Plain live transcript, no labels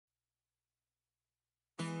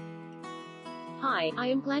Hi, I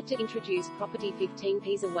am glad to introduce Property 15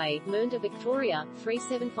 Pisa Way, Mernda, Victoria,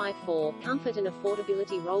 3754. Comfort and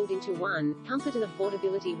affordability rolled into one. Comfort and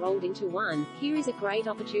affordability rolled into one. Here is a great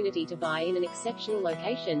opportunity to buy in an exceptional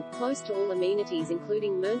location, close to all amenities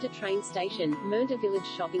including Mernda train station, Mernda Village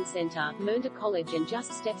shopping centre, Mernda College, and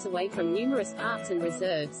just steps away from numerous parks and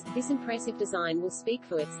reserves. This impressive design will speak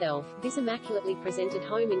for itself. This immaculately presented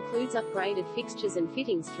home includes upgraded fixtures and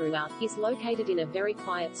fittings throughout, is located in a very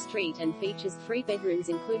quiet street and features 3 bedrooms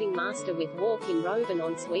including master with walk-in robe and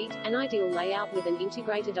ensuite, an ideal layout with an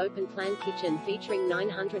integrated open-plan kitchen featuring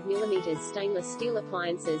 900mm stainless steel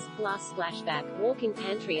appliances, glass splashback, walk-in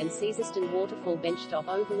pantry and Caesarstone waterfall benchtop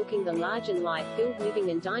overlooking the large and light-filled living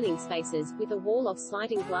and dining spaces, with a wall of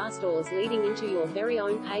sliding glass doors leading into your very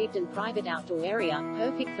own paved and private outdoor area,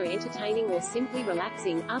 perfect for entertaining or simply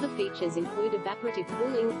relaxing. Other features include evaporative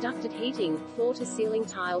cooling, ducted heating, floor-to-ceiling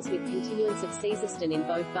tiles with continuance of Caesarstone in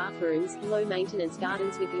both bathrooms, low-maintenance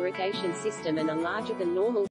gardens with irrigation system and a larger than normal